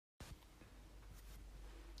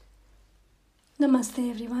Namaste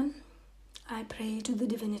everyone. I pray to the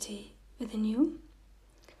divinity within you.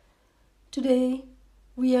 Today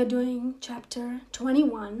we are doing chapter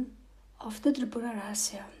 21 of the Tripura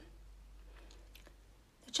Rahasya.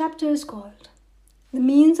 The chapter is called The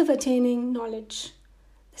Means of Attaining Knowledge,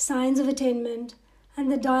 the Signs of Attainment,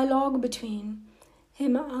 and the Dialogue between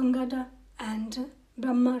Angada and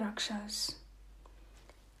Brahma Rakshas.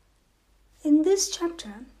 In this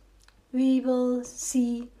chapter we will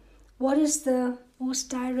see what is the most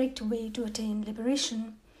direct way to attain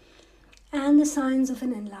liberation and the signs of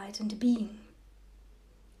an enlightened being.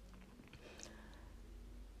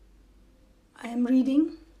 I am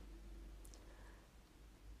reading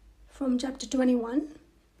from chapter 21.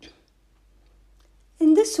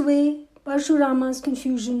 In this way, Parshurama's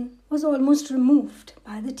confusion was almost removed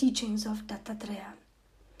by the teachings of Dattatreya.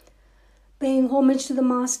 Paying homage to the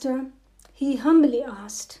master, he humbly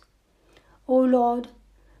asked, "O Lord,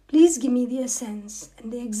 please give me the essence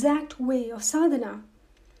and the exact way of sadhana,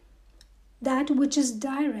 that which is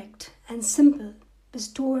direct and simple,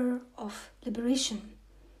 bestower of liberation.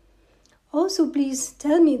 Also please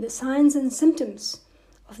tell me the signs and symptoms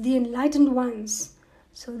of the enlightened ones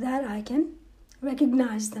so that I can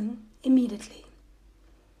recognize them immediately."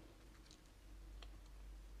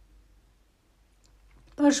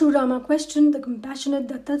 Parshurama questioned the compassionate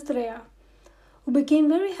Dattatreya, who became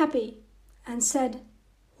very happy and said,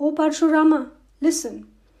 "O Parshurama,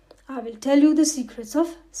 listen, I will tell you the secrets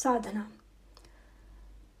of sadhana."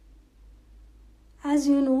 As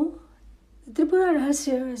you know, the Tripura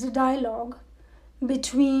Rahasya is a dialogue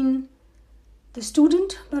between the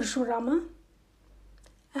student Parshurama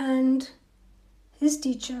and his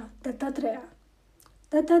teacher Dattatreya.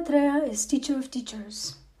 Dattatreya is teacher of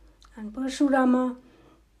teachers, and Parshurama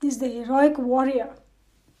is the heroic warrior.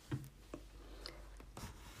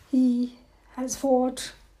 He has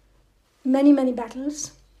fought many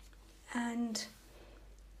battles, and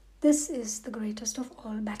this is the greatest of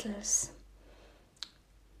all battles,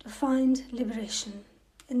 to find liberation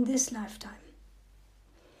in this lifetime.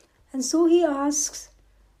 And so he asks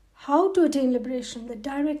how to attain liberation, the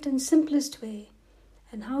direct and simplest way,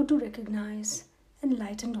 and how to recognize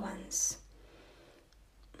enlightened ones.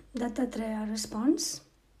 Dattatreya responds.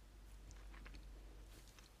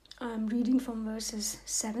 I am reading from verses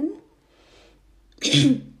 7.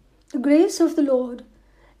 The grace of the Lord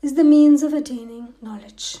is the means of attaining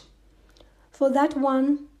knowledge. For that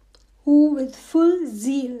one who with full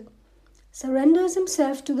zeal surrenders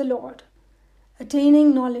himself to the Lord,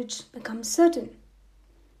 attaining knowledge becomes certain.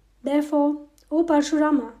 Therefore, O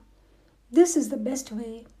Parshurama, this is the best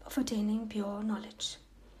way of attaining pure knowledge.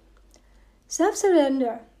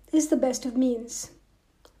 Self-surrender is the best of means.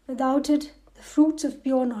 Without it, the fruits of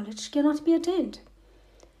pure knowledge cannot be attained.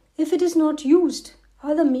 If it is not used,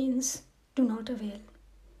 other means do not avail.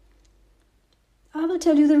 I will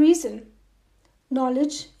tell you the reason.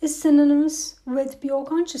 Knowledge is synonymous with pure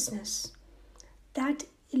consciousness that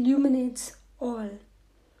illuminates all.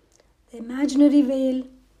 The imaginary veil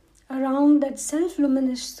around that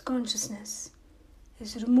self-luminous consciousness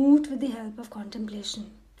is removed with the help of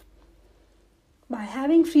contemplation. By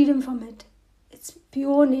having freedom from it, its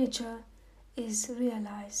pure nature is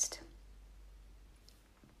realized.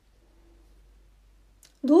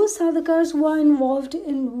 Those sadhakas who are involved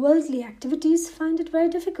in worldly activities find it very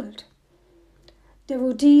difficult.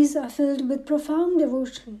 Devotees are filled with profound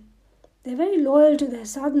devotion. They are very loyal to their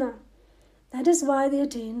sadhana. That is why they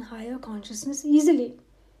attain higher consciousness easily.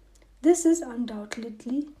 This is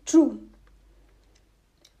undoubtedly true.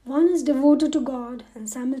 One is devoted to God and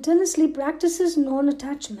simultaneously practices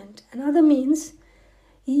non-attachment, and other means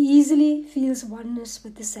he easily feels oneness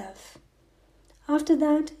with the self. After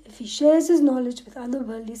that, if he shares his knowledge with other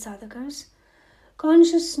worldly sadhakas,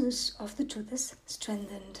 consciousness of the truth is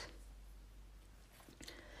strengthened.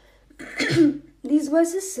 These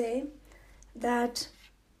verses say that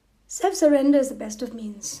self-surrender is the best of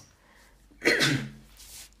means.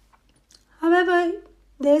 However,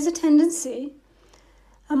 there is a tendency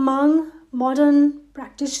among modern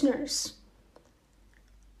practitioners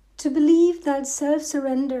to believe that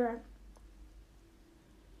self-surrender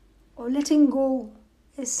or letting go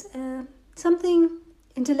is something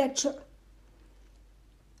intellectual.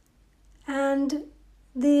 And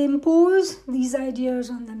they impose these ideas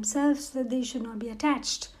on themselves that they should not be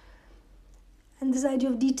attached. And this idea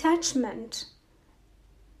of detachment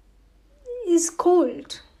is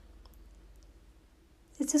cold.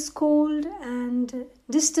 It is cold and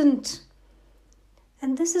distant.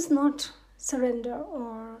 And this is not surrender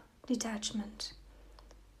or detachment.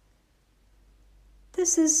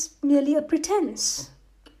 This is merely a pretense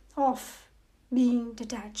of being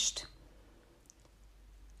detached.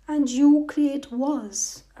 and you create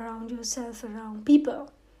walls around yourself, around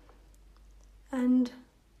people. And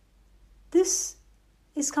this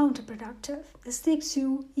is counterproductive. This takes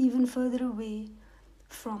you even further away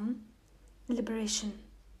from liberation.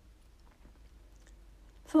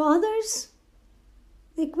 For others,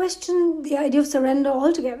 they question the idea of surrender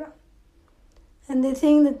altogether. And they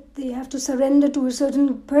think that they have to surrender to a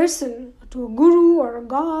certain person, to a guru or a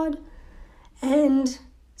god. And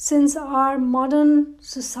since our modern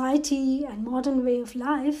society and modern way of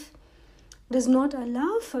life does not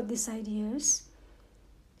allow for these ideas,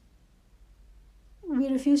 we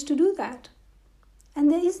refuse to do that.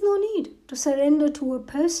 And there is no need to surrender to a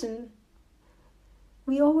person.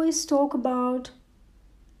 We always talk about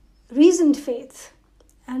reasoned faith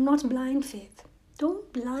and not blind faith.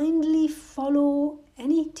 Don't blindly follow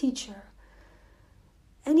any teacher,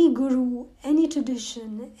 any guru, any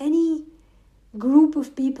tradition, any group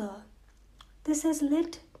of people. This has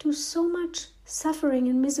led to so much suffering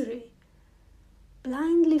and misery.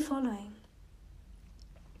 Blindly following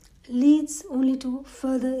leads only to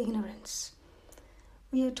further ignorance.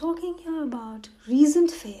 We are talking here about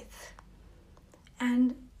reasoned faith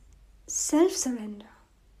and self-surrender,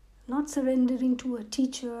 not surrendering to a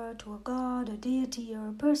teacher, to a god, a deity, or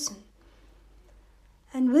a person.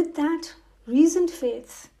 And with that reasoned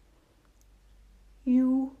faith,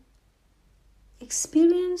 you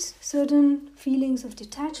experience certain feelings of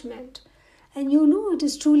detachment. And you know it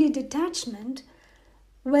is truly detachment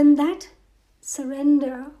when that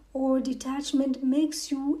surrender or detachment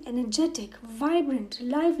makes you energetic, vibrant,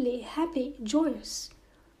 lively, happy, joyous.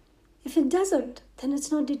 If it doesn't, then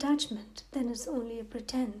it's not detachment. Then it's only a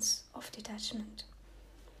pretense of detachment.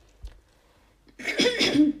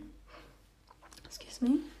 Excuse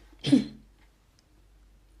me.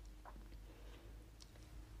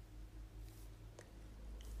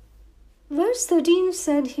 Verse 13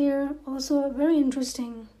 said here also a very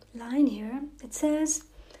interesting line here. It says,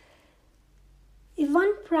 if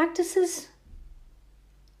one practices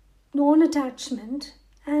non-attachment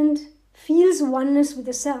and feels oneness with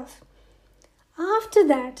the self, after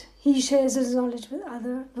that he shares his knowledge with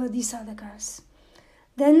other worthy sadhakas.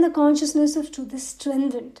 Then the consciousness of truth is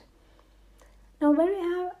strengthened. Now very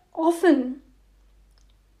often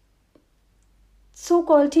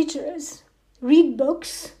so-called teachers read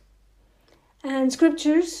books and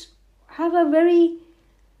scriptures, have a very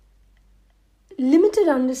limited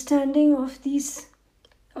understanding of this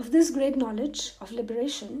great knowledge of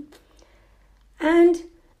liberation, and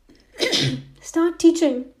start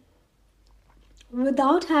teaching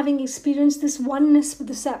without having experienced this oneness with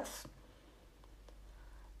the self.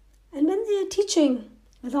 And when they are teaching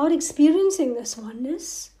without experiencing this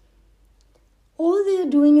oneness, all they are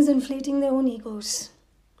doing is inflating their own egos.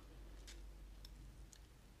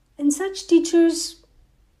 And such teachers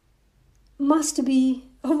must be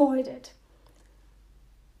avoided.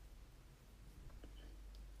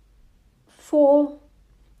 For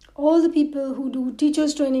all the people who do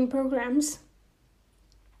teachers training programs,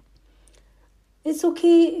 it's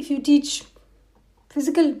okay if you teach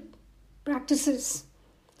physical practices,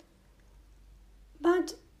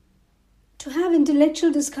 but to have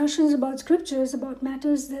intellectual discussions about scriptures, about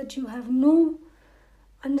matters that you have no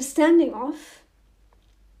understanding of,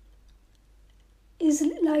 is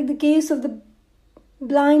like the case of the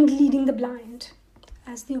blind leading the blind,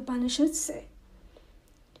 as the Upanishads say.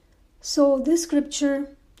 So this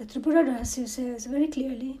scripture, the Tripura Rahasya, says very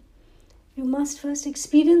clearly, you must first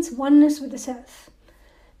experience oneness with the self.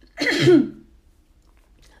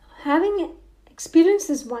 Having experienced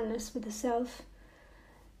this oneness with the self,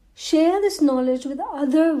 share this knowledge with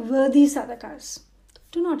other worthy sadhakas.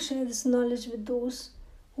 Do not share this knowledge with those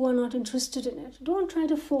who are not interested in it. Don't try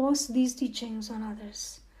to force these teachings on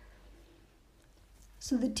others.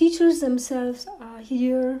 So the teachers themselves are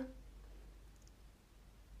here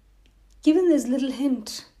given this little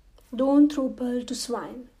hint: don't throw pearl to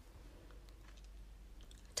swine.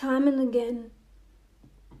 Time and again,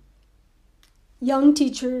 young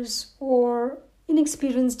teachers or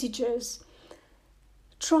inexperienced teachers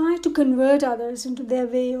try to convert others into their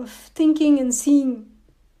way of thinking and seeing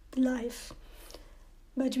life.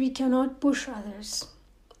 But we cannot push others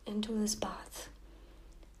into this path.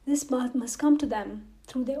 This path must come to them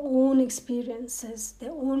through their own experiences,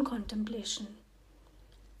 their own contemplation.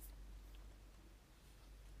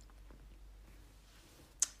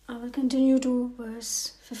 I will continue to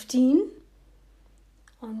verse 15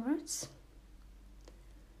 onwards.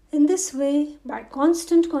 In this way, by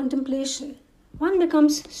constant contemplation, one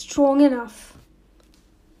becomes strong enough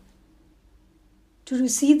to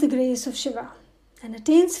receive the grace of Shiva and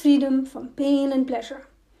attains freedom from pain and pleasure.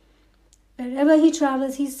 Wherever he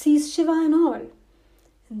travels, he sees Shiva and all.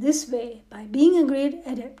 In this way, by being a great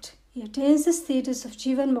adept, he attains the status of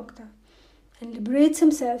Jivan Mukta and liberates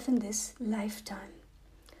himself in this lifetime.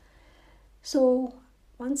 So,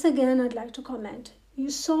 once again, I'd like to comment. You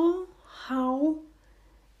saw how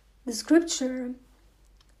the scripture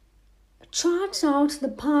charts out the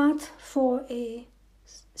path for a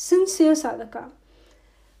sincere sadhaka.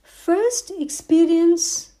 First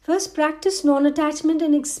practice non-attachment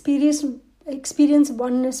and experience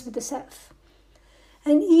oneness with the self.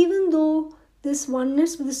 And even though this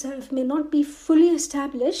oneness with the self may not be fully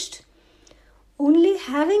established, only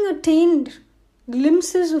having attained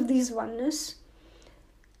glimpses of these oneness,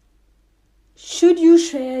 should you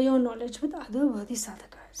share your knowledge with other worthy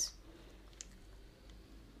sadhakas.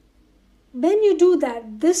 When you do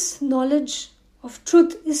that, this knowledge of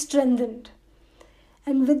truth is strengthened.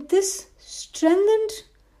 And with this strengthened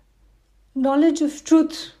knowledge of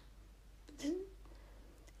truth,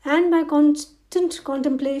 and by constant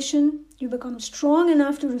contemplation, you become strong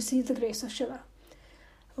enough to receive the grace of Shiva.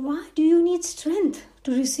 Why do you need strength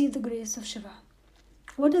to receive the grace of Shiva?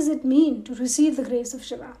 What does it mean to receive the grace of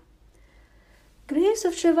Shiva? Grace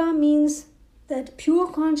of Shiva means that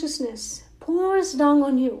pure consciousness pours down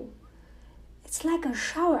on you. It's like a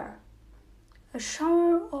shower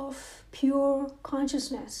of pure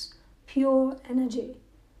consciousness, pure energy.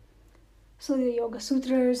 So the Yoga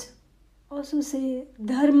Sutras also say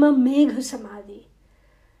Dharma Megha Samadhi.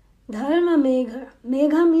 Dharma Megha.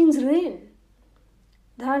 Megha means rain.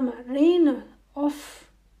 Dharma, rain of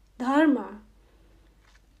Dharma.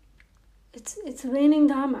 It's raining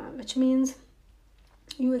Dharma, which means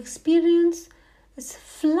you experience this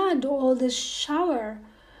flood or this shower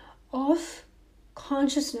of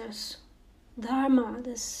consciousness, Dharma,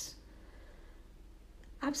 this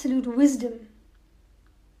absolute wisdom.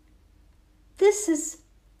 This is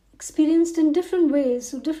experienced in different ways,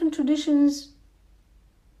 so different traditions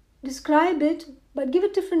describe it but give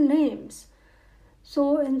it different names.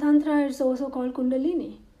 So in Tantra it's also called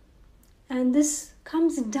Kundalini, and this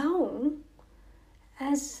comes down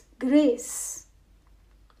as grace.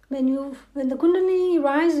 When the Kundalini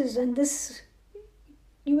rises, and this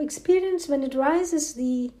you experience when it rises,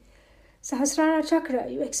 the Sahasrara Chakra,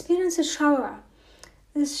 you experience a shower.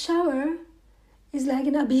 This shower is like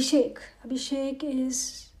an abhishek. Abhishek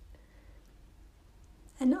is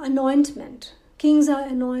an anointment. Kings are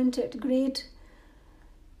anointed, great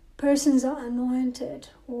persons are anointed,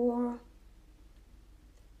 or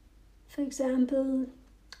for example,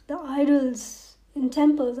 the idols in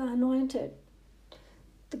temples are anointed.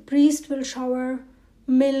 The priest will shower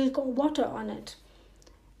milk or water on it.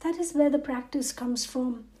 That is where the practice comes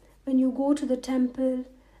from. When you go to the temple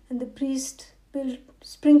and the priest will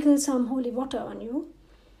sprinkle some holy water on you,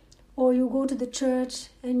 or you go to the church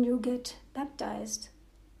and you get baptized,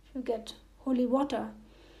 you get holy water.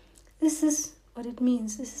 This is what it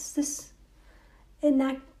means. This is this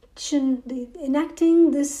enacting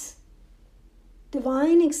this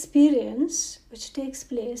divine experience which takes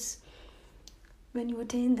place when you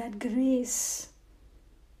attain that grace.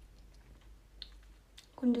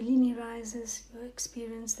 Kundalini rises, you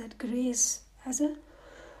experience that grace as a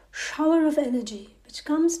shower of energy which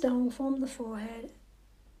comes down from the forehead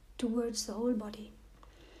towards the whole body.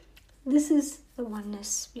 This is the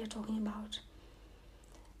oneness we are talking about.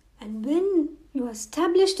 And when you are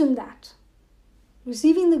established in that,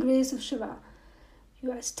 receiving the grace of Shiva,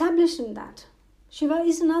 you are established in that. Shiva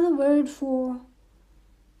is another word for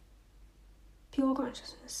pure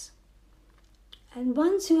consciousness. And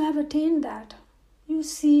once you have attained that, you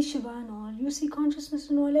see Shiva and all, you see consciousness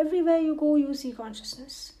and all. Everywhere you go, you see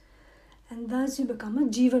consciousness. And thus you become a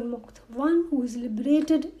Jivan Mukt, one who is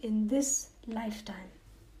liberated in this lifetime.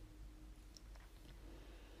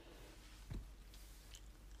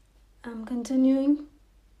 I'm continuing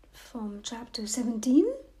from chapter 17.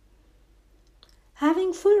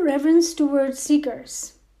 Having full reverence towards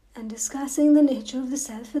seekers and discussing the nature of the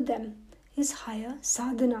self with them is higher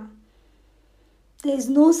sadhana. There is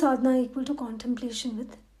no sadhana equal to contemplation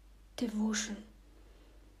with devotion.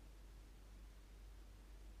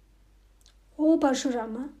 O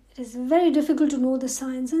Parshurama, it is very difficult to know the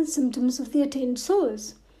signs and symptoms of the attained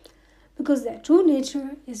souls, because their true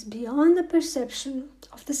nature is beyond the perception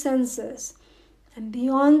of the senses and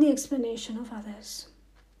beyond the explanation of others.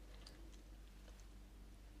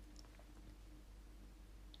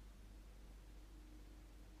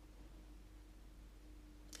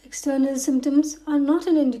 External symptoms are not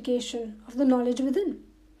an indication of the knowledge within.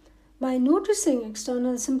 By noticing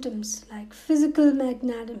external symptoms like physical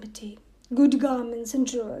magnanimity, good garments and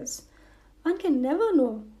jewels, one can never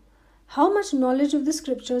know how much knowledge of the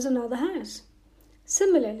scriptures another has.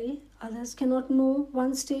 Similarly, others cannot know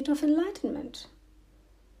one state of enlightenment.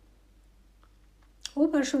 O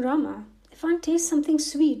Parshurama, if one tastes something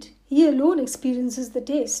sweet, he alone experiences the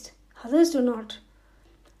taste. Others do not.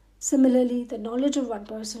 Similarly, the knowledge of one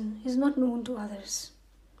person is not known to others.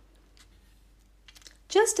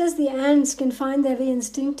 Just as the ants can find their way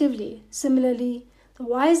instinctively, similarly, the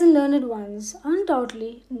wise and learned ones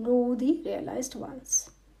undoubtedly know the realized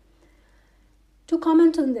ones. To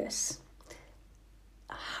comment on this,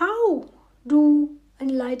 how do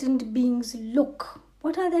enlightened beings look?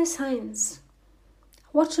 What are their signs?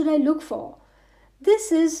 What should I look for?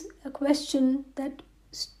 This is a question that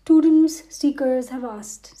students, seekers have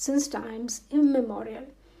asked since times immemorial.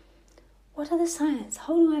 What are the signs?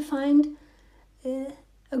 How do I find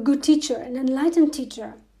a good teacher, an enlightened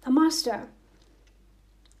teacher, a master?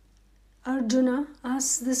 Arjuna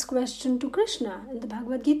asks this question to Krishna in the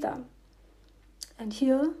Bhagavad Gita. And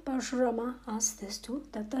here Parshurama asks this to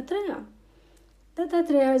Dattatreya.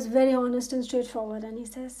 Dattatreya is very honest and straightforward, and he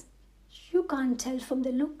says, you can't tell from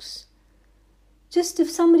the looks. Just if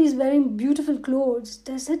somebody is wearing beautiful clothes,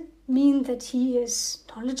 does it mean that he is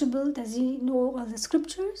knowledgeable? Does he know all the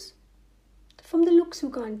scriptures? From the looks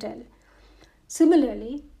you can't tell.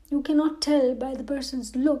 Similarly, you cannot tell by the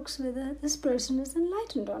person's looks whether this person is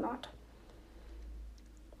enlightened or not.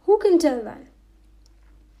 Who can tell that?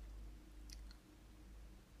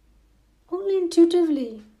 Only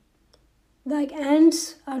intuitively. Like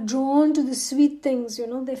ants are drawn to the sweet things,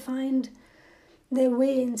 they find their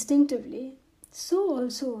way instinctively. So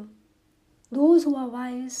also, those who are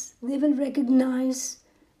wise, they will recognize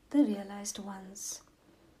the realized ones.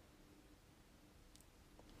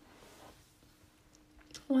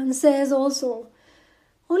 One says also,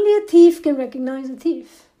 only a thief can recognize a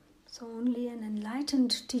thief. So only an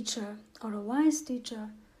enlightened teacher or a wise teacher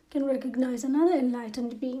can recognize another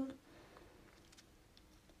enlightened being.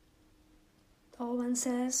 Or one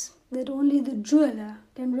says that only the jeweler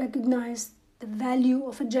can recognize the value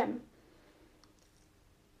of a gem.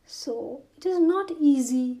 So it is not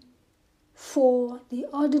easy for the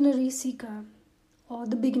ordinary seeker or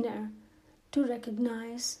the beginner to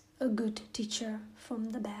recognize a good teacher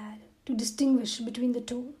from the bad, to distinguish between the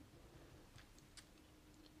two.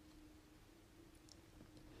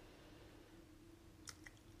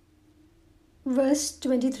 Verse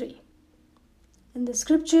 23. In the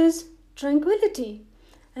scriptures, tranquility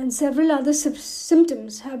and several other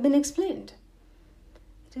symptoms have been explained.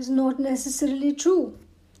 It is not necessarily true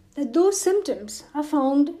that those symptoms are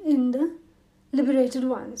found in the liberated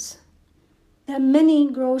ones. There are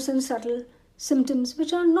many gross and subtle symptoms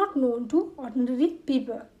which are not known to ordinary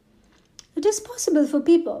people. It is possible for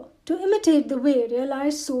people to imitate the way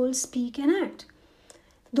realized souls speak and act.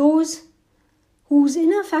 Those whose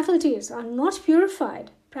inner faculties are not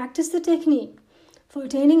purified practice the technique for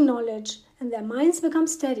attaining knowledge and their minds become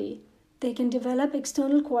steady. They can develop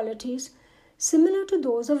external qualities similar to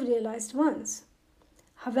those of realized ones.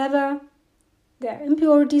 However, their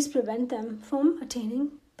impurities prevent them from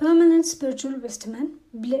attaining permanent spiritual wisdom and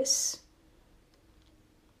bliss.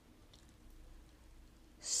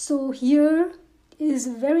 So here is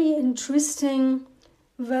a very interesting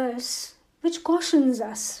verse which cautions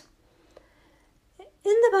us. In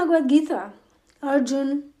the Bhagavad Gita,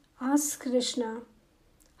 Arjuna asks Krishna,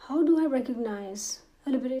 how do I recognize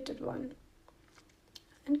a liberated one?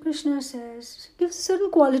 And Krishna says, gives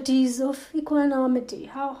certain qualities of equanimity.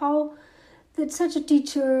 How that such a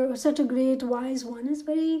teacher or such a great wise one is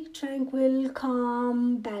very tranquil,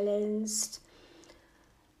 calm, balanced.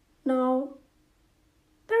 Now,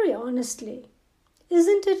 very honestly,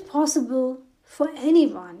 isn't it possible for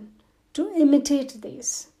anyone to imitate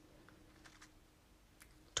these?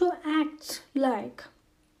 To act like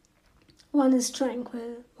one is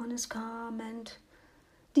tranquil, one is calm and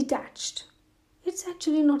detached. It's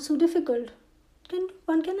actually not so difficult.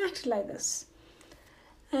 One can act like this.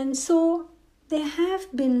 And so there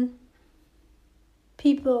have been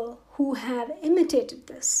people who have imitated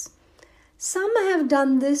this. Some have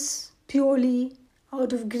done this purely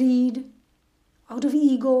out of greed, out of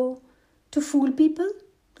ego, to fool people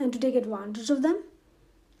and to take advantage of them.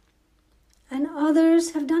 And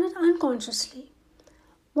others have done it unconsciously,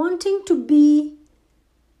 wanting to be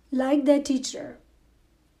like their teacher,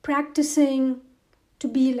 practicing to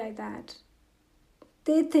be like that.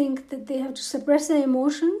 They think that they have to suppress their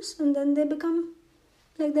emotions and then they become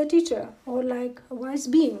like their teacher or like a wise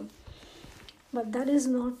being. But that is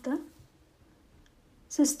not the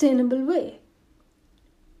sustainable way.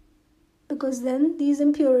 Because then these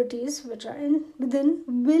impurities which are within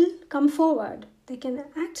will come forward. They can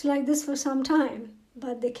act like this for some time,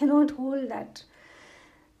 but they cannot hold that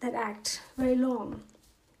act very long.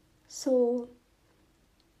 So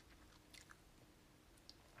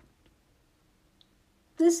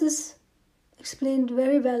this is explained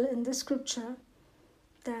very well in the scripture,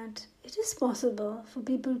 that it is possible for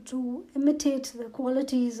people to imitate the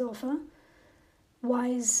qualities of a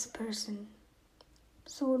wise person.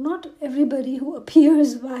 So not everybody who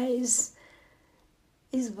appears wise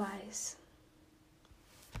is wise.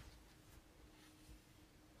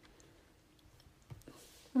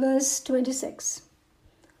 Verse 26.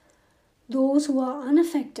 Those who are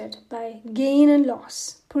unaffected by gain and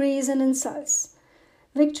loss, praise and insults,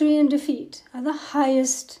 victory and defeat are the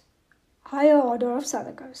higher order of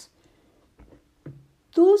sadhakas.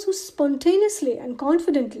 Those who spontaneously and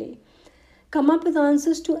confidently come up with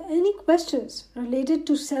answers to any questions related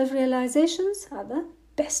to self-realizations are the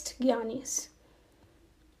best jnanis.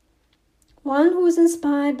 One who is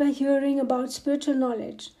inspired by hearing about spiritual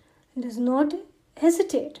knowledge and does not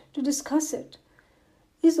hesitate to discuss it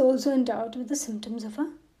is also endowed with the symptoms of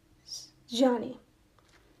a jnani.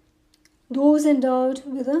 Those endowed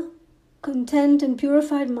with a content and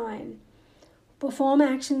purified mind perform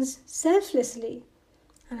actions selflessly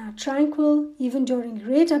and are tranquil even during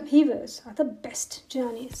great upheavals are the best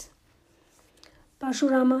jnanis.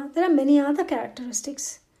 Parshurama, there are many other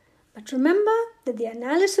characteristics, but remember that the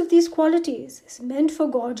analysis of these qualities is meant for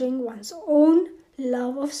gauging one's own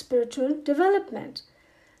love of spiritual development,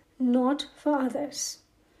 not for others.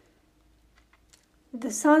 The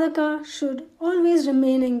sadhaka should always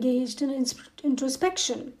remain engaged in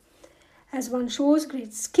introspection, as one shows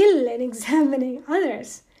great skill in examining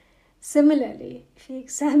others. Similarly, if he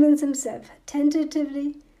examines himself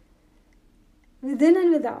attentively, within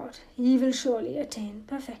and without, he will surely attain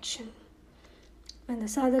perfection. When the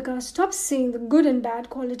sadhaka stops seeing the good and bad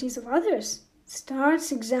qualities of others,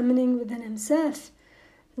 starts examining within himself,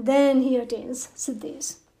 then he attains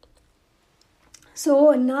siddhis.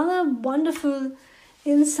 So another wonderful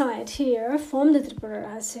insight here from the Tripura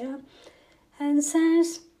Rahasya, and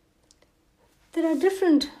says there are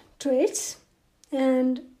different traits,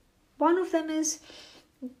 and one of them is,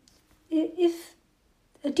 if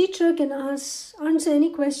a teacher can answer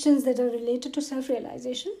any questions that are related to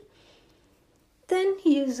self-realization, then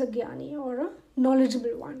he is a jnani or a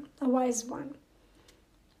knowledgeable one, a wise one.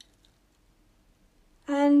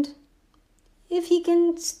 And if he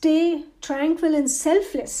can stay tranquil and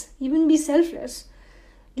selfless, even be selfless,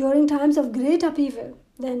 during times of great upheaval,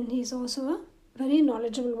 then he is also a very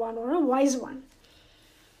knowledgeable one or a wise one.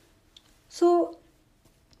 So,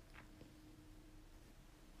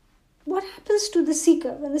 what happens to the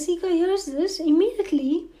seeker? When the seeker hears this,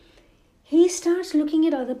 immediately he starts looking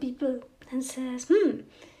at other people and says,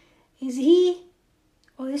 is he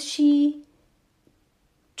or is she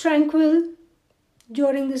tranquil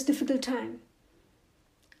during this difficult time?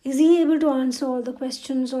 Is he able to answer all the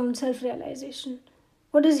questions on self-realization?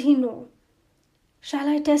 What does he know? Shall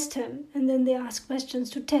I test him? And then they ask questions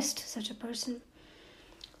to test such a person.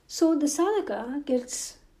 So the sadhaka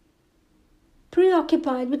gets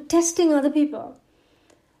preoccupied with testing other people.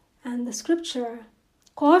 And the scripture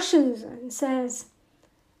cautions and says,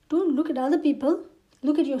 don't look at other people,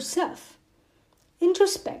 look at yourself.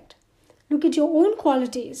 Introspect. Look at your own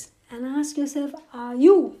qualities and ask yourself, are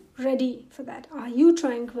you ready for that? Are you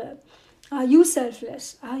tranquil? Are you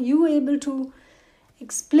selfless? Are you able to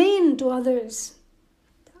explain to others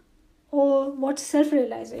or what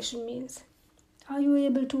self-realization means? Are you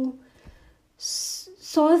able to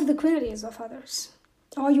solve the queries of others?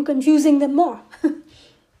 Or are you confusing them more?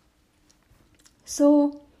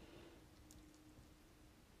 So,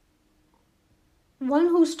 one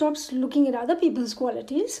who stops looking at other people's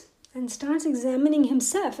qualities and starts examining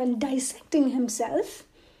himself and dissecting himself,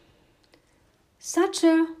 such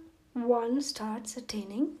a one starts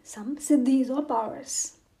attaining some siddhis or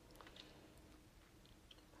powers.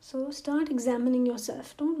 So start examining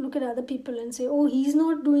yourself. Don't look at other people and say, oh, he's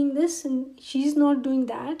not doing this and she's not doing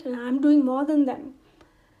that and I'm doing more than them.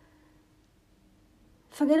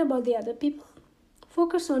 Forget about the other people.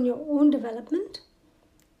 Focus on your own development.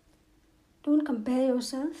 Don't compare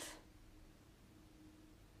yourself.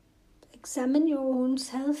 Examine your own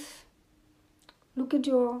self. Look at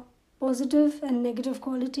your positive and negative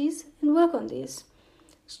qualities and work on these.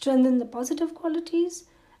 Strengthen the positive qualities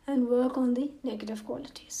and work on the negative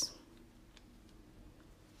qualities.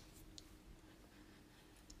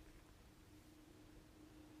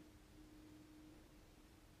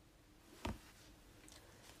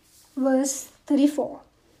 Verse 34.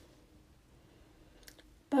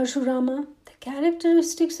 Parshurama, the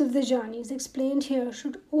characteristics of the jnanis explained here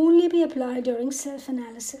should only be applied during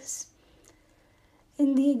self-analysis.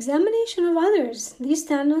 In the examination of others, these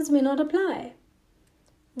standards may not apply.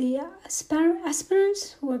 The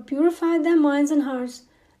aspirants who have purified their minds and hearts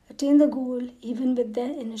attain the goal even with their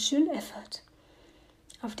initial effort.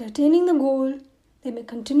 After attaining the goal, they may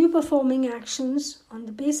continue performing actions on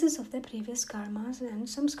the basis of their previous karmas and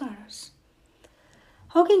samskaras.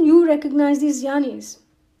 How can you recognize these jnanis?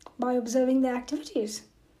 By observing their activities.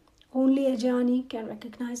 Only a jnani can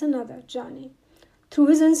recognize another jnani through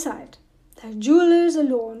his insight. The jewelers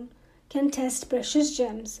alone can test precious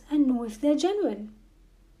gems and know if they are genuine.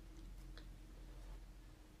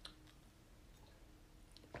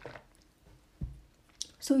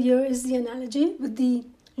 So here is the analogy with the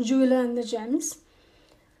jeweler and the gems.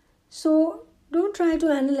 So don't try to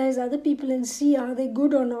analyze other people and see are they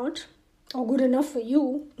good or not, or good enough for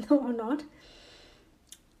you or not.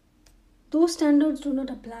 Those standards do not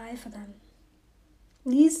apply for them.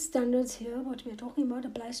 These standards here, what we are talking about,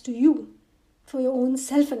 applies to you for your own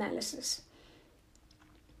self-analysis.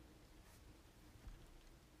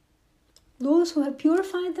 Those who have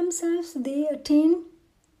purified themselves, they attain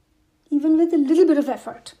even with a little bit of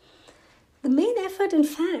effort. The main effort, in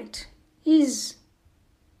fact, is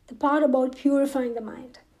the part about purifying the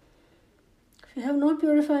mind. If you have not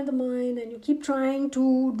purified the mind and you keep trying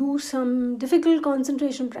to do some difficult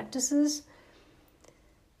concentration practices,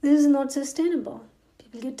 this is not sustainable.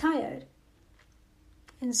 People get tired.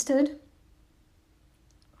 Instead,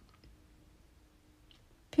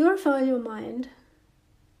 purify your mind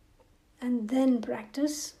and then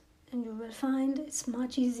practice, and you will find it's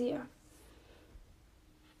much easier.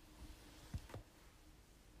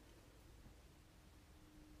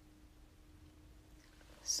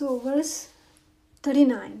 So, verse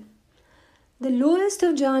 39. The lowest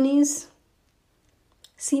of jnanis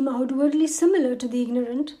seem outwardly similar to the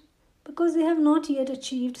ignorant because they have not yet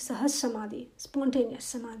achieved sahaj samadhi, spontaneous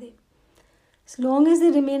samadhi. As long as they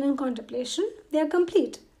remain in contemplation, they are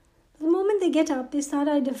complete. The moment they get up, they start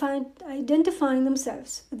identifying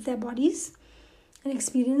themselves with their bodies and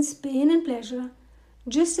experience pain and pleasure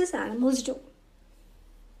just as animals do.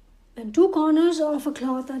 When two corners of a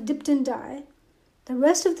cloth are dipped in dye, the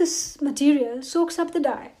rest of this material soaks up the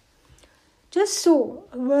dye. Just so,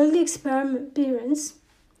 a worldly experience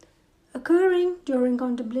occurring during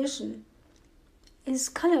contemplation is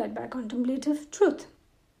colored by contemplative truth.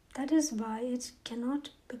 That is why it cannot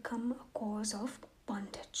become a cause of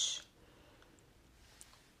bondage.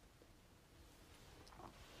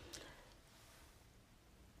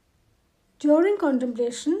 During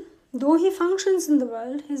contemplation, though he functions in the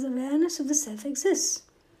world, his awareness of the self exists.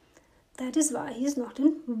 That is why he is not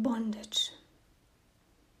in bondage.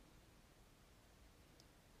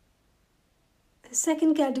 The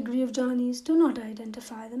second category of jnanis do not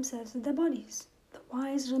identify themselves with their bodies. The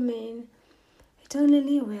wise remain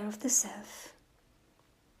eternally aware of the self.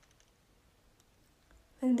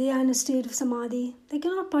 When they are in a state of samadhi, they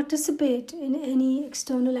cannot participate in any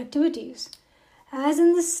external activities. As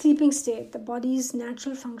in the sleeping state, the body's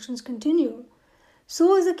natural functions continue.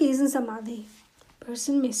 So is the case in samadhi. A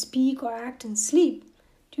person may speak or act in sleep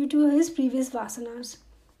due to his previous vasanas,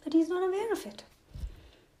 but he is not aware of it.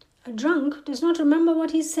 A drunk does not remember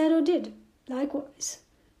what he said or did. Likewise,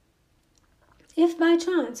 if by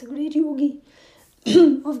chance a great yogi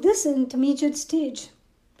of this intermediate stage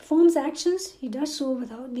performs actions, he does so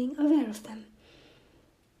without being aware of them.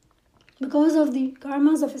 Because of the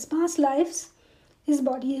karmas of his past lives, his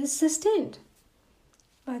body is sustained.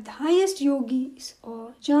 But the highest yogis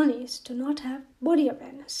or jnanis do not have body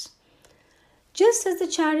awareness. Just as the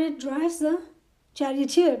charioteer drives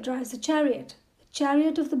the chariot, the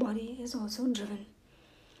chariot of the body is also driven.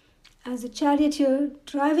 As the charioteer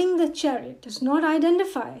driving the chariot does not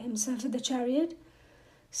identify himself with the chariot,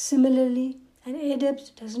 similarly, an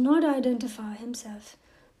adept does not identify himself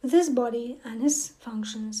with his body and his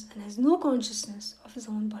functions and has no consciousness of his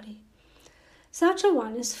own body. Such a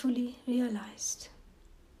one is fully realized.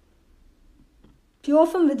 Pure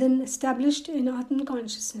from within, established in Atman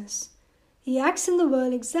consciousness, he acts in the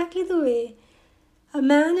world exactly the way a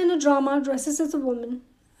man in a drama dresses as a woman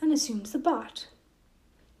and assumes the part.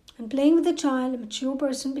 When playing with a child, a mature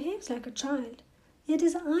person behaves like a child, yet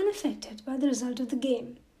is unaffected by the result of the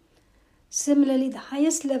game. Similarly, the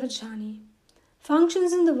highest level jnani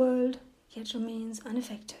functions in the world, yet remains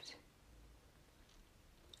unaffected.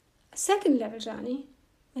 A second level jnani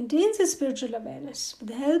maintains his spiritual awareness with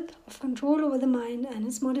the help of control over the mind and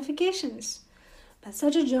its modifications. But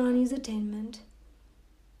such a jnani's attainment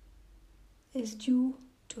is due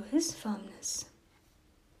to his firmness.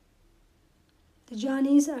 The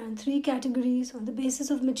jnanis are in three categories on the basis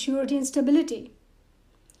of maturity and stability.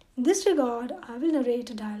 In this regard, I will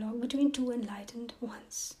narrate a dialogue between two enlightened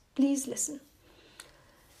ones. Please listen.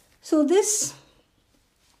 So this,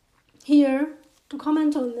 here, to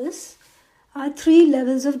comment on this, are 3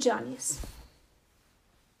 levels of jnanis.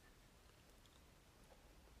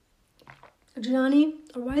 A jnani,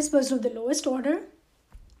 or wise person of the lowest order,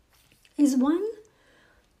 is one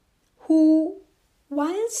who,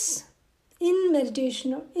 whilst in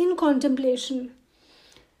meditation or in contemplation,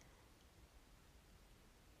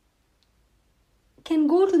 can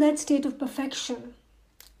go to that state of perfection,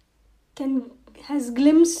 has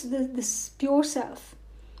glimpsed this pure self.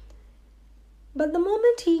 But the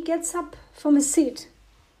moment he gets up from his seat,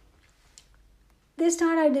 they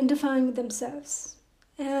start identifying with themselves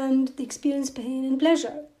and they experience pain and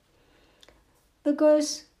pleasure,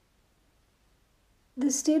 because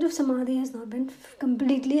the state of samadhi has not been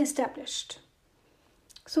completely established.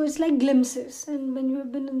 So it's like glimpses, and when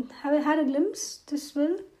you have had a glimpse, this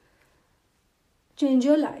will change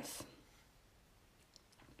your life.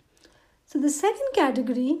 So the second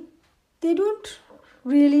category, they don't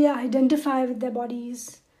really identify with their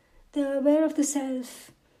bodies. They're aware of the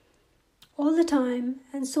self all the time.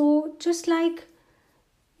 And so just like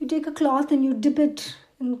you take a cloth and you dip it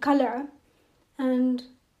in color, and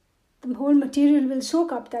the whole material will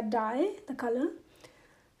soak up that dye, the color.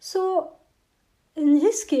 So in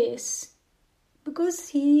his case, because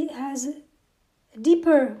he has a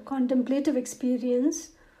deeper contemplative experience,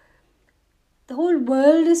 the whole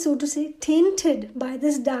world is, so to say, tainted by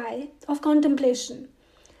this dye of contemplation.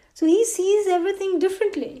 So he sees everything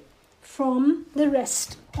differently from the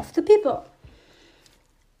rest of the people.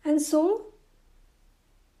 And so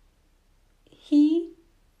he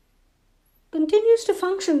continues to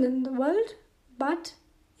function in the world, but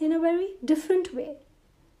in a very different way.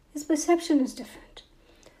 His perception is different.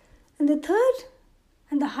 And the third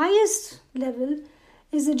and the highest level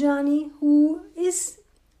is the jnani who is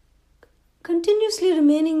continuously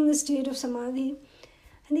remaining in the state of samadhi,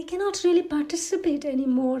 and they cannot really participate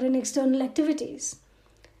anymore in external activities.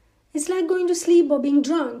 It's like going to sleep or being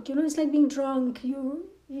drunk. It's like being drunk.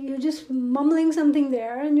 You're just mumbling something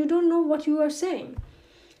there and you don't know what you are saying.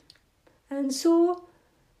 And so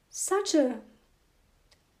such a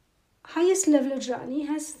highest level of jnani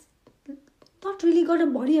has not really got a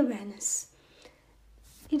body awareness.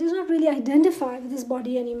 He does not really identify with his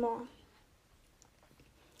body anymore.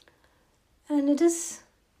 And it is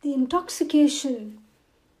the intoxication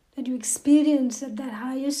that you experience at that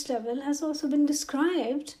highest level has also been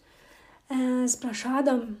described as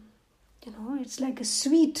prasadam. It's like a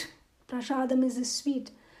sweet. Prasadam is a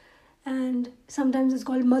sweet. And sometimes it's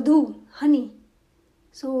called madhu, honey.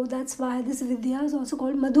 So that's why this vidya is also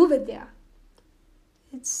called madhu vidya.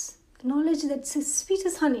 It's knowledge that's as sweet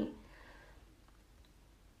as honey.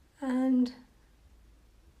 And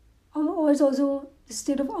or it's also the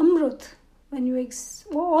state of amrut. When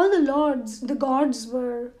all the gods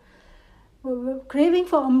were craving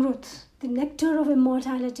for amrut, the nectar of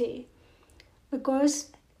immortality,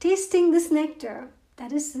 because tasting this nectar,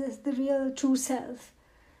 that is the real true self,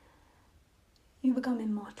 you become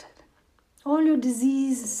immortal. All your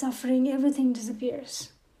disease, suffering, everything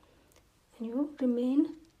disappears. And you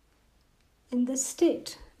remain in this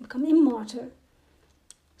state, become immortal.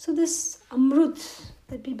 So this amrut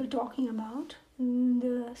that people are talking about in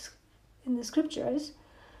the scriptures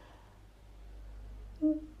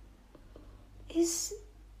is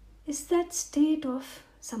that state of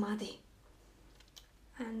samadhi.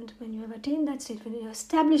 And when you have attained that state, when you are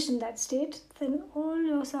established in that state, then all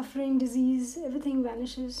your suffering, disease, everything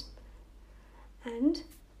vanishes, and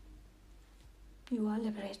you are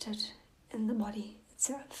liberated in the body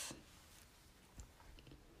itself.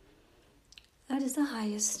 That is the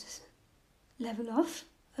highest level of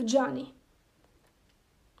a jnani.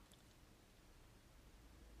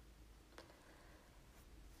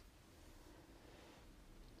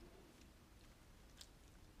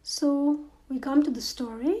 So we come to the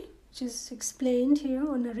story, which is explained here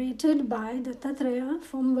or narrated by Dattatreya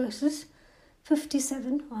from verses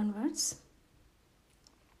 57 onwards.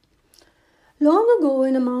 Long ago,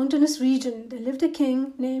 in a mountainous region, there lived a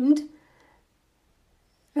king named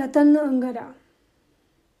Ratanangada.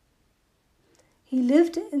 He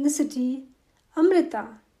lived in the city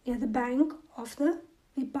Amrita, near the bank of the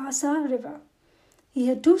Vipasa river. He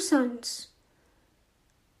had 2 sons,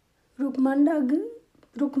 Rukmangada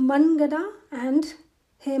and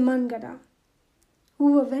Hemangada,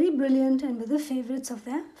 who were very brilliant and were the favorites of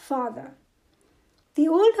their father. The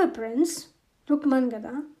older prince,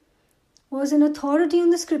 Rukmangada, was an authority on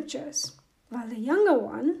the scriptures, while the younger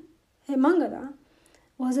one, Hemangada,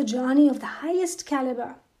 was a jnani of the highest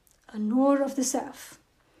caliber, a knower of the self.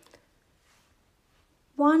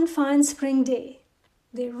 One fine spring day,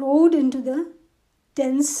 they rode into the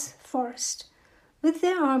dense forest with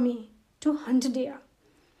their army to hunt deer.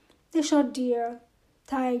 They shot deer,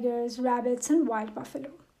 tigers, rabbits, and wild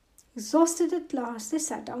buffalo. Exhausted at last, they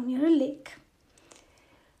sat down near a lake.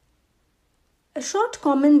 A short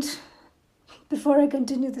comment before I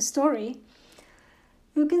continue the story.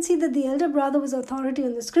 You can see that the elder brother was authority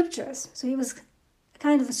on the scriptures, so he was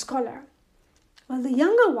kind of a scholar. While the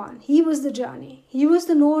younger one, he was the jnani, he was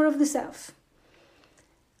the knower of the self.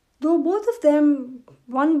 Though both of them,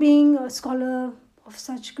 one being a scholar of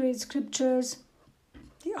such great scriptures,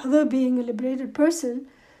 the other being a liberated person,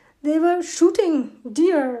 they were shooting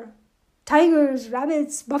deer, tigers,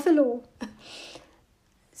 rabbits, buffalo.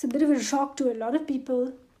 It's a bit of a shock to a lot of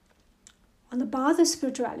people on the path of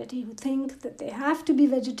spirituality who think that they have to be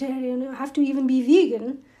vegetarian or have to even be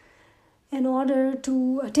vegan in order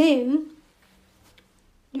to attain.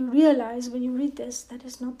 You realize when you read this that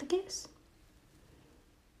is not the case.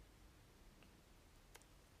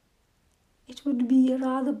 It would be a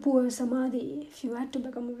rather poor samadhi if you had to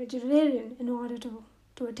become a vegetarian in order to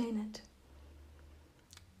attain it.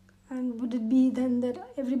 And would it be then that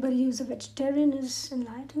everybody who's a vegetarian is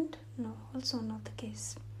enlightened? No, also not the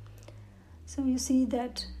case. So you see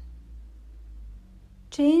that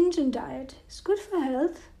change in diet is good for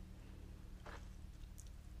health.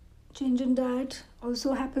 Change in diet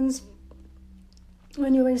also happens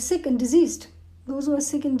when you are sick and diseased. Those who are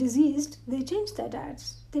sick and diseased, they change their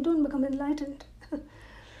diets. They don't become enlightened.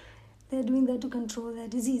 They're doing that to control their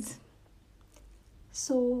disease.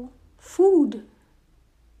 So food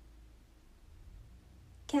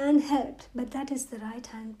can help, but that is the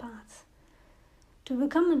right-hand path. To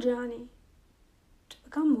become a jnani, to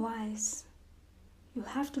become wise, you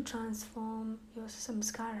have to transform your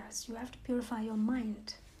samskaras. You have to purify your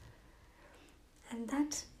mind. And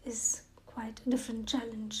that is quite a different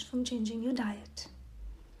challenge from changing your diet.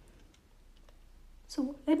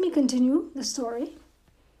 So let me continue the story.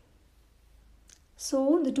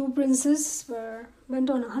 So the two princes went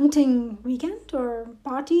on a hunting weekend or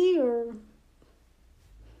party or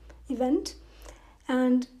event,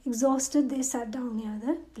 and exhausted they sat down near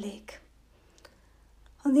the lake.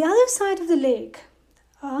 On the other side of the lake,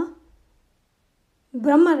 a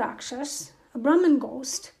Brahma Rakshas, a Brahmin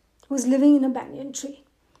ghost, was living in a banyan tree.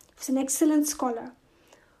 He was an excellent scholar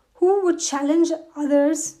who would challenge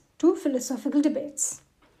others to philosophical debates.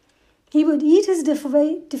 He would eat his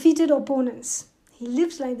defeated opponents. He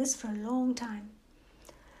lived like this for a long time.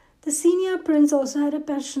 The senior prince also had a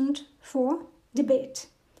passion for debate.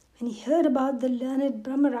 When he heard about the learned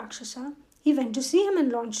Brahma Rakshasa, he went to see him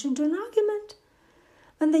and launched into an argument.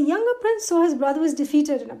 When the younger prince saw his brother was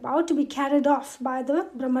defeated and about to be carried off by the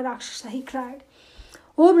Brahma Rakshasa, he cried,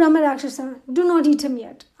 "O Brahma Rakshasa, do not eat him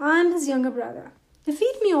yet. I am his younger brother.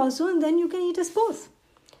 Defeat me also, and then you can eat us both."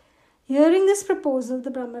 Hearing this proposal,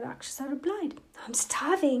 the Brahma Rakshasa replied, "I'm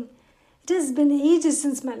starving. It has been ages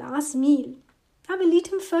since my last meal. I will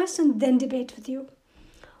eat him first and then debate with you.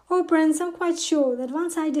 O Prince, I'm quite sure that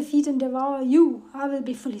once I defeat and devour you, I will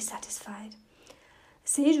be fully satisfied.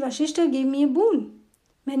 Sage Vashishta gave me a boon.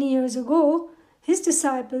 Many years ago, his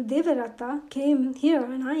disciple Devarata came here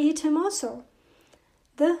and I ate him also.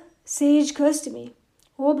 The sage cursed me,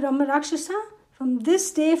 'O Brahma Rakshasa, from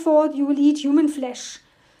this day forth you will eat human flesh.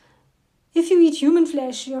 If you eat human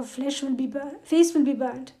flesh, your face will be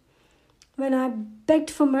burnt.' When I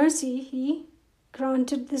begged for mercy, he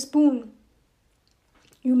granted this boon.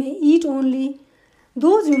 You may eat only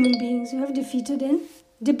those human beings you have defeated in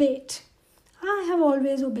debate. I have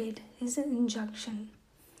always obeyed his injunction.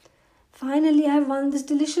 Finally, I have won this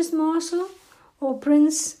delicious morsel. O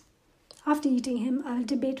Prince, after eating him, I will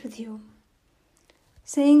debate with you."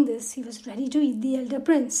 Saying this, he was ready to eat the elder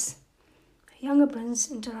prince. The younger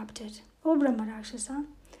prince interrupted. "O Brahma Rakshasa,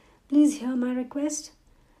 please hear my request.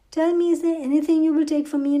 Tell me, is there anything you will take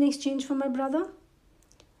from me in exchange for my brother?"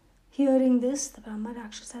 Hearing this, the Brahma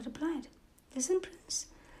Rakshasa replied, "Listen, Prince,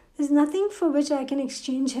 there is nothing for which I can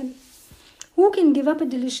exchange him. Who can give up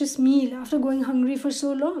a delicious meal after going hungry for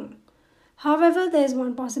so long? However, there is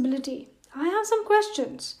one possibility. I have some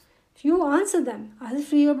questions. If you answer them, I will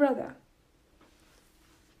free your brother."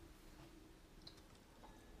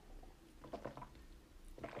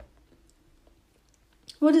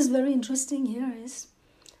 What is very interesting here is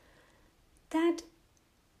that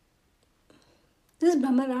this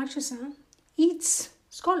Brahma Rakshasa eats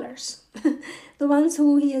scholars, the ones who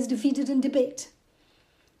he has defeated in debate.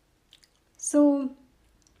 So,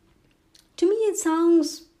 to me it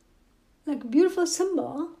sounds like a beautiful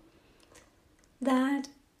symbol that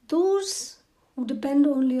those who depend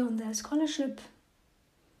only on their scholarship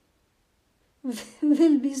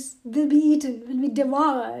will be eaten, will be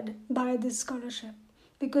devoured by this scholarship,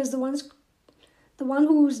 because the one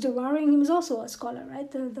who is devouring him is also a scholar,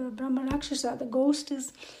 right? The Brahma Rakshasa, the ghost,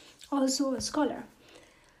 is also a scholar.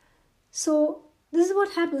 So this is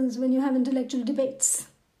what happens when you have intellectual debates.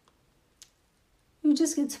 You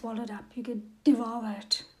just get swallowed up, you get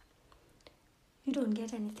devoured. You don't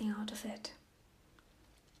get anything out of it.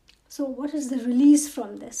 So what is the release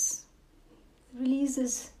from this? Release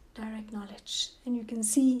is direct knowledge. And you can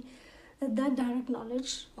see that direct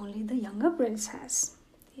knowledge only the younger prince has.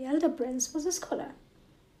 The elder prince was a scholar.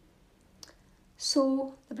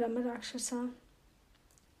 So the Brahma Rakshasa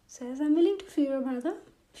says, I'm willing to free your brother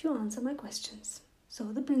if you answer my questions. So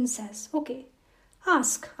the prince says, okay,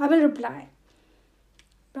 ask, I will reply.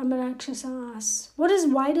 Brahma Rakshasa asks, what is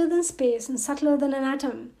wider than space and subtler than an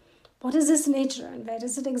atom? What is its nature and where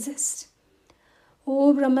does it exist?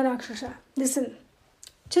 Oh Brahma Rakshasa, listen.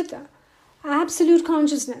 Chitta, absolute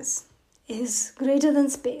consciousness, is greater than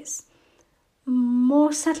space,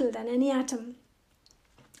 more subtle than any atom.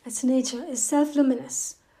 Its nature is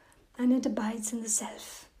self-luminous and it abides in the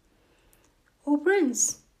self. O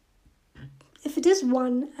Prince, if it is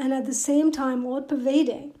one and at the same time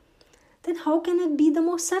all-pervading, then how can it be the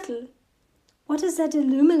most subtle? What is that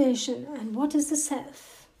illumination and what is the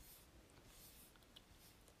self?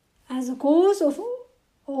 As a cause of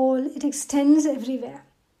all, it extends everywhere.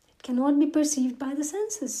 It cannot be perceived by the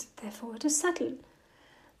senses, therefore it is subtle.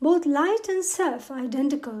 Both light and self are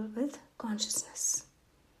identical with consciousness.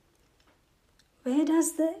 Where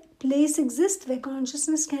does the place exist where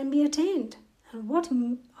consciousness can be attained? And what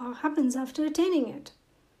happens after attaining it?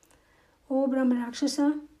 O Brahma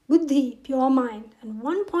Rakshasa, Buddhi, pure mind, and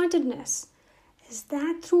one-pointedness is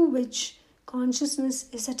that through which consciousness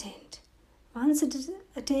is attained. Once it is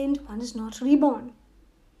attained, one is not reborn.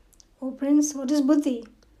 O Prince, what is Buddhi?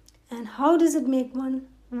 And how does it make one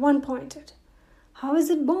one-pointed? How is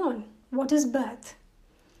it born? What is birth?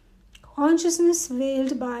 Consciousness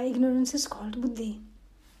veiled by ignorance is called Buddhi.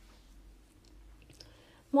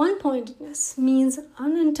 One-pointedness means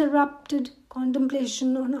uninterrupted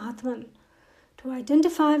contemplation on Atman. To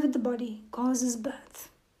identify with the body causes birth.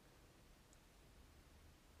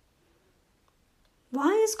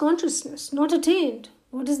 Why is consciousness not attained?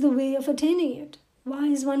 What is the way of attaining it? Why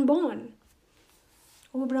is one born?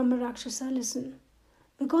 O Brahma Rakshasa, listen.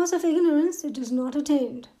 Because of ignorance, it is not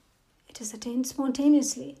attained. It is attained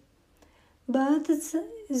spontaneously. Birth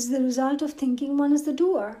is the result of thinking one is the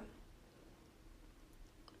doer.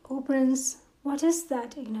 O Prince, what is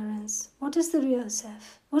that ignorance? What is the real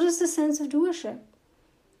self? What is the sense of doership?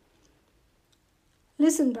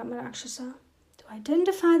 Listen, Brahma Rakshasa. To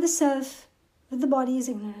identify the self with the body is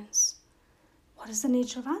ignorance. What is the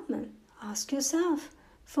nature of Atman? Ask yourself,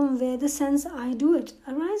 from where the sense I do it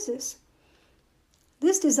arises.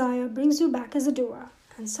 This desire brings you back as a doer,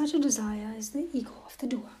 and such a desire is the ego of the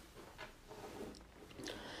doer.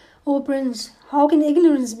 O Prince, how can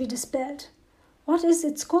ignorance be dispelled? What is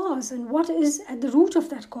its cause, and what is at the root of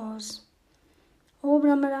that cause? O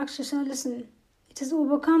Brahma Rakshasa, listen. It is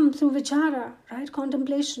overcome through vichara, right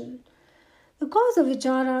contemplation. The cause of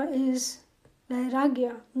vichara is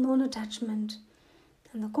vairagya, non-attachment.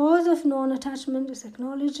 And the cause of non-attachment is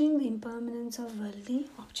acknowledging the impermanence of worldly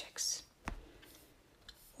objects.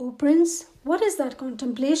 O Prince, what is that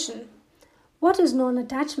contemplation? What is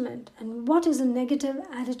non-attachment, and what is a negative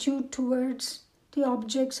attitude towards the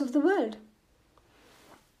objects of the world?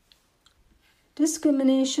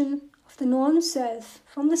 Discrimination of the non-self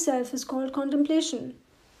from the self is called contemplation.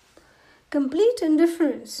 Complete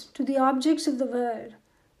indifference to the objects of the world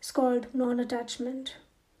is called non-attachment.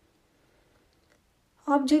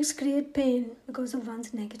 Objects create pain because of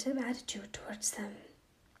one's negative attitude towards them.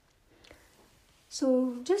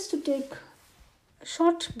 So just to take a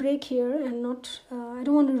short break here and I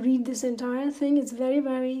don't want to read this entire thing. It's very,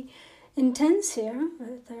 very intense here.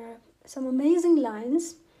 There are some amazing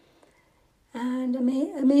lines and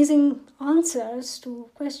amazing answers to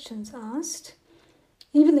questions asked.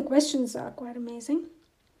 Even the questions are quite amazing.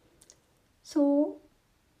 So,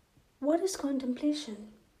 what is contemplation?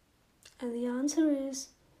 And the answer is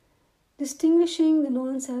distinguishing the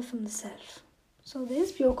non-self from the self. So there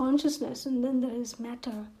is pure consciousness and then there is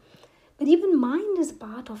matter. But even mind is a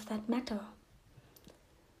part of that matter.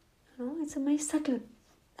 It's a very subtle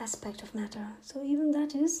aspect of matter. So even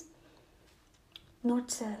that is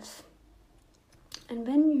not self. And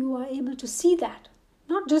when you are able to see that,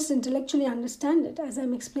 not just intellectually understand it as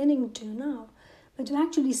I'm explaining it to you now, but to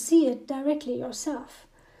actually see it directly yourself,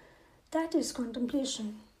 that is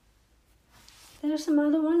contemplation. There are some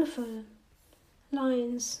other wonderful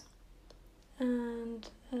lines and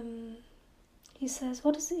he says,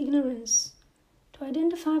 what is ignorance? To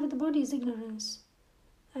identify with the body is ignorance.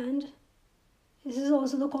 And this is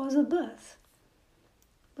also the cause of birth.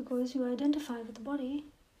 Because you identify with the body,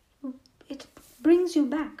 it brings you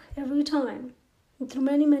back every time through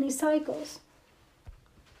many, many cycles.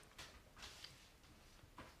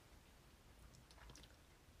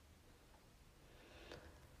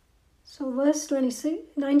 So verse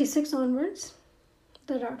 96 onwards,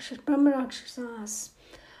 the Brahma Rakshasa asks,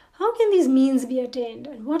 how can these means be attained,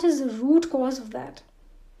 and what is the root cause of that?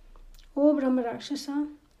 O Brahma Rakshasa,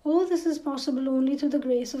 all this is possible only through the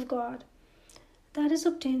grace of God. That is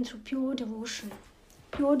obtained through pure devotion.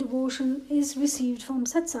 Pure devotion is received from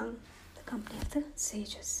satsang, the company of the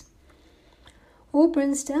sages. O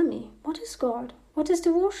Prince, tell me, what is God? What is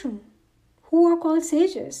devotion? Who are called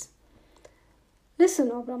sages?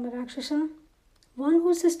 Listen, O Brahma Rakshasa, one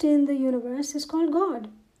who sustains the universe is called God.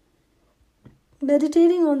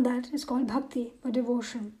 Meditating on that is called bhakti, or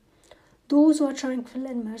devotion. Those who are tranquil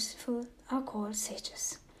and merciful are called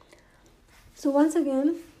sages. So once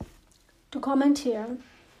again, to comment here,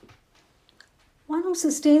 one who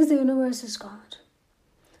sustains the universe is God.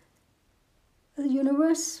 The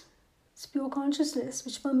universe is pure consciousness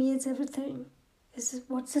which permeates everything. This is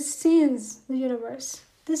what sustains the universe.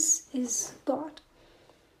 This is God.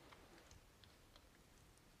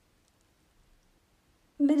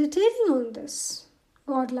 Meditating on this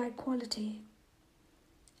God-like quality,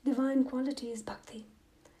 divine quality is bhakti.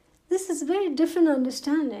 This is a very different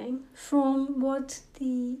understanding from what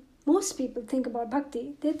most people think about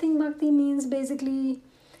bhakti. They think bhakti means basically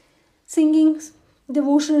singing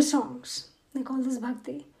devotional songs. They call this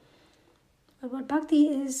bhakti. But what bhakti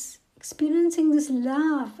is, experiencing this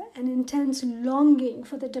love and intense longing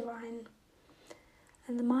for the divine.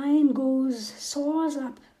 And the mind soars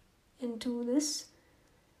up into this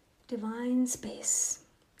divine space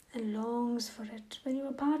and longs for it. When you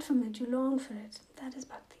are apart from it, you long for it. That is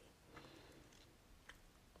bhakti.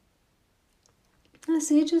 The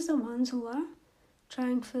sages are ones who are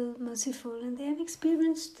tranquil, merciful, and they have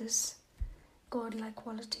experienced this God-like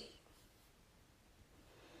quality.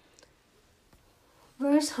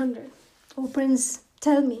 Verse 100. O Prince,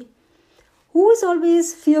 tell me, who is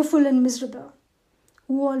always fearful and miserable?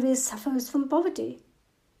 Who always suffers from poverty?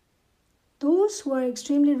 Those who are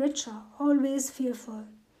extremely rich are always fearful.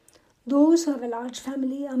 Those who have a large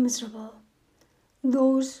family are miserable.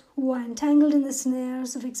 Those who are entangled in the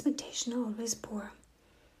snares of expectation are always poor.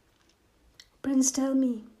 Prince, tell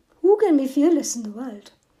me, who can be fearless in the world?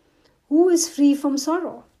 Who is free from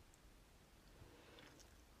sorrow?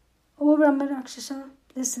 O Brahma Rakshasa,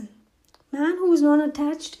 listen. Man who is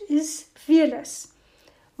non-attached is fearless.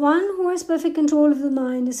 One who has perfect control of the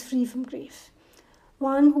mind is free from grief.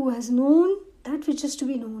 One who has known that which is to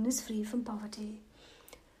be known is free from poverty.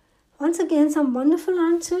 Once again, some wonderful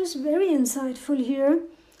answers, very insightful here.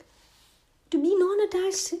 To be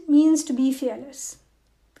non-attached means to be fearless,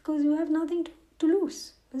 because you have nothing to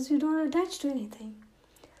lose, because you don't attach to anything.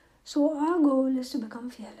 So our goal is to become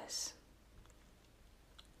fearless.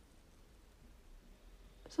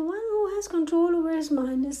 So one who has control over his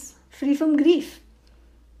mind is free from grief.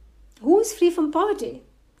 Who is free from poverty?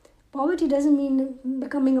 Poverty doesn't mean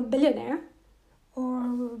becoming a billionaire or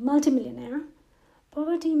multimillionaire.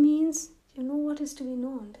 Poverty means you know what is to be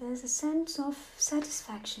known. There's a sense of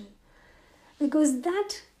satisfaction. Because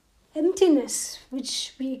that emptiness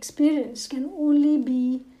which we experience can only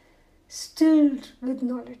be stilled with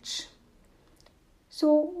knowledge.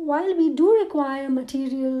 So while we do require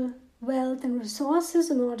material wealth and resources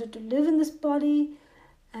in order to live in this body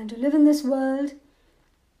and to live in this world,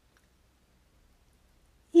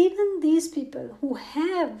 even these people who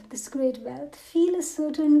have this great wealth feel a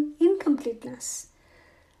certain incompleteness.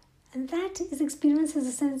 And that is experienced as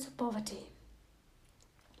a sense of poverty.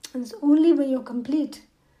 And it's only when you're complete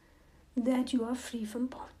that you are free from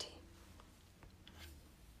poverty.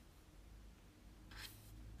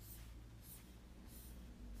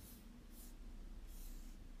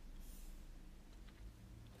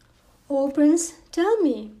 O Prince, tell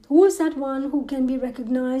me, who is that one who can be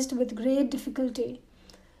recognized with great difficulty?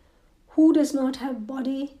 Who does not have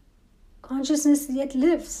body consciousness yet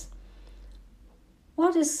lives?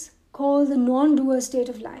 What is called the non-doer state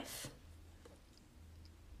of life?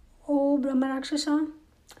 O Brahma Rakshasa,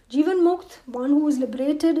 Jivan Mukt, one who is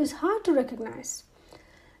liberated, is hard to recognize.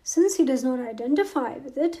 Since he does not identify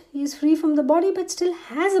with it, he is free from the body but still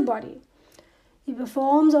has a body. He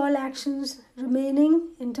performs all actions, remaining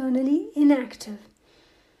internally inactive.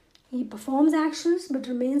 He performs actions but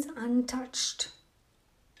remains untouched.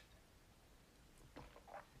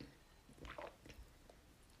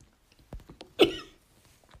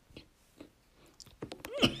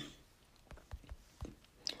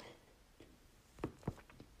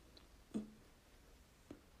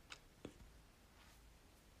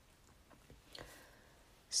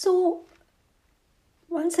 So,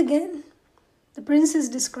 once again, the prince is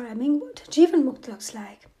describing what Jivan Mukti looks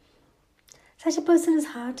like. Such a person is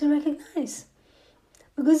hard to recognize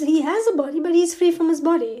because he has a body, but he's free from his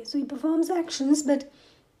body. So he performs actions, but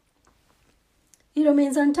he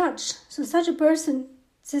remains untouched. So such a person,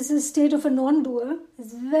 since the state of a non-doer,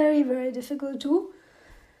 is very, very difficult to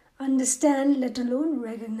understand, let alone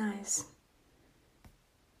recognize.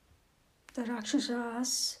 The Rakshasa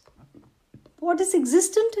asks, what is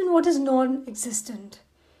existent and what is non-existent?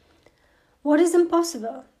 What is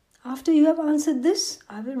impossible? After you have answered this,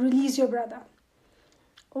 I will release your brother.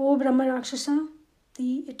 O Brahma Rakshasa,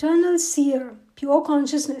 the eternal seer, pure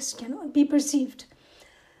consciousness cannot be perceived.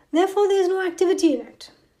 Therefore, there is no activity in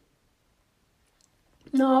it.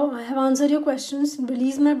 Now, I have answered your questions and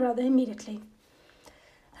released my brother immediately.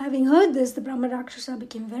 Having heard this, the Brahma Rakshasa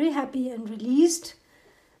became very happy and released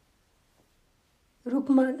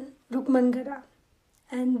Rukmangada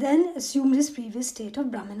and then assumed his previous state of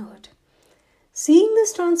Brahmanhood. Seeing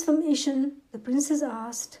this transformation, the princess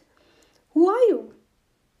asked, "Who are you?"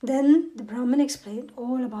 Then the Brahman explained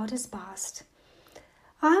all about his past.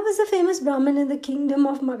 I was a famous Brahmin in the kingdom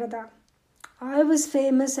of Magadha. I was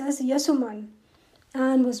famous as Yasuman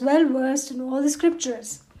and was well versed in all the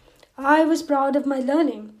scriptures. I was proud of my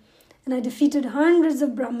learning and I defeated hundreds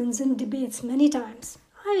of Brahmins in debates many times.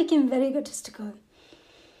 I became very egotistical.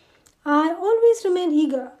 I always remained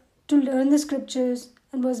eager to learn the scriptures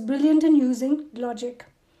and was brilliant in using logic.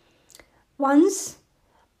 Once,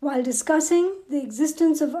 while discussing the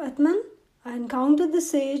existence of Atman, I encountered the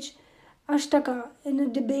sage Ashtaka in a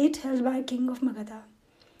debate held by a king of Magadha.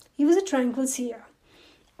 He was a tranquil seer.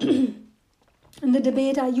 In the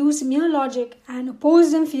debate, I used mere logic and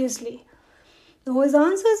opposed him fiercely. Though his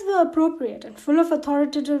answers were appropriate and full of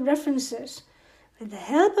authoritative references, with the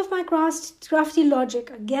help of my crafty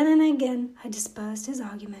logic, again and again, I dispersed his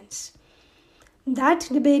arguments. In that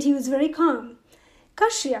debate, he was very calm.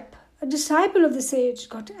 Kashyap, a disciple of the sage,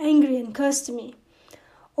 got angry and cursed me.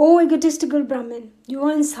 "O egotistical Brahmin, you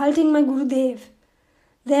are insulting my Gurudev.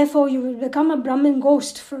 Therefore, you will become a Brahmin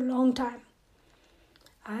ghost for a long time."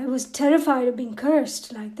 I was terrified of being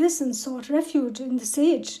cursed like this and sought refuge in the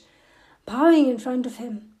sage, bowing in front of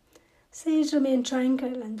him. Sage remained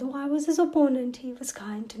tranquil, and though I was his opponent, he was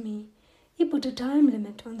kind to me. He put a time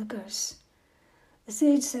limit on the curse. The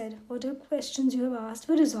sage said, "Whatever questions you have asked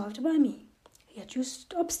were resolved by me, yet you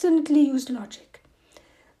obstinately used logic.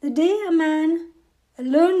 The day a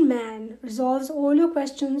learned man, resolves all your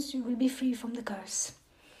questions, you will be free from the curse.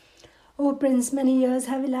 O Prince, many years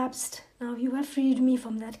have elapsed. Now you have freed me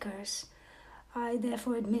from that curse. I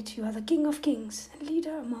therefore admit you are the king of kings and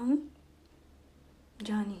leader among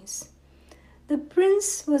Janis." The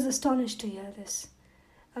prince was astonished to hear this.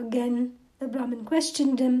 Again, the Brahmin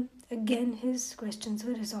questioned him. Again, his questions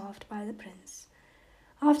were resolved by the prince.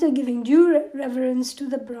 After giving due reverence to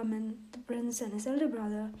the Brahmin, the prince and his elder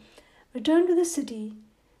brother returned to the city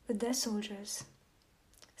with their soldiers.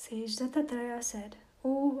 Sage Dattatreya said,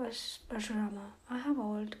 "O Parshurama, I have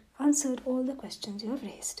answered all the questions you have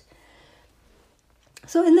raised."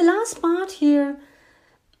 So in the last part here,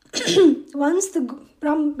 once the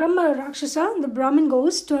Brahma Rakshasa, the Brahmin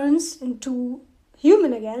ghost, turns into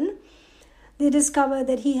human again, they discover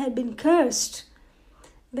that he had been cursed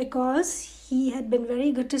because he had been very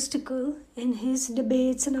egotistical in his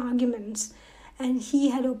debates and arguments, and he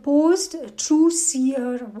had opposed a true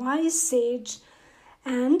seer, a wise sage,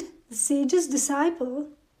 and the sage's disciple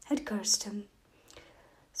had cursed him.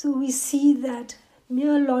 So we see that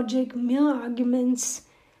mere logic, mere arguments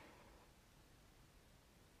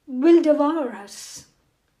will devour us.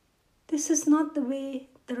 This is not the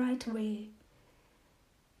right way.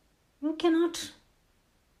 You cannot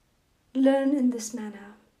learn in this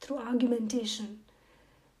manner through argumentation.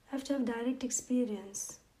 You have to have direct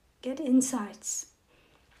experience, get insights,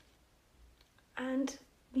 and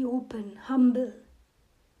be open, humble,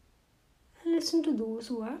 and listen to those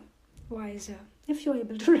who are wiser, if you're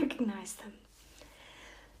able to recognize them.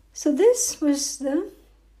 So this was the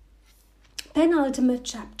penultimate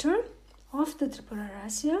chapter of the Tripura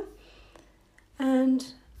Rahasya,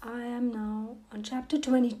 and I am now on chapter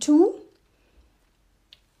 22,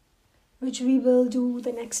 which we will do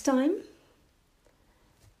the next time.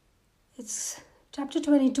 Chapter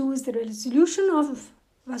 22 is the resolution of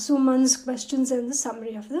Vasuman's questions and the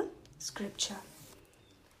summary of the scripture.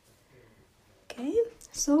 Okay,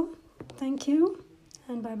 so thank you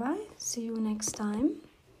and bye-bye. See you next time.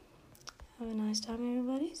 Have a nice time,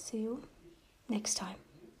 everybody. See you next time.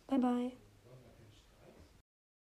 Bye-bye.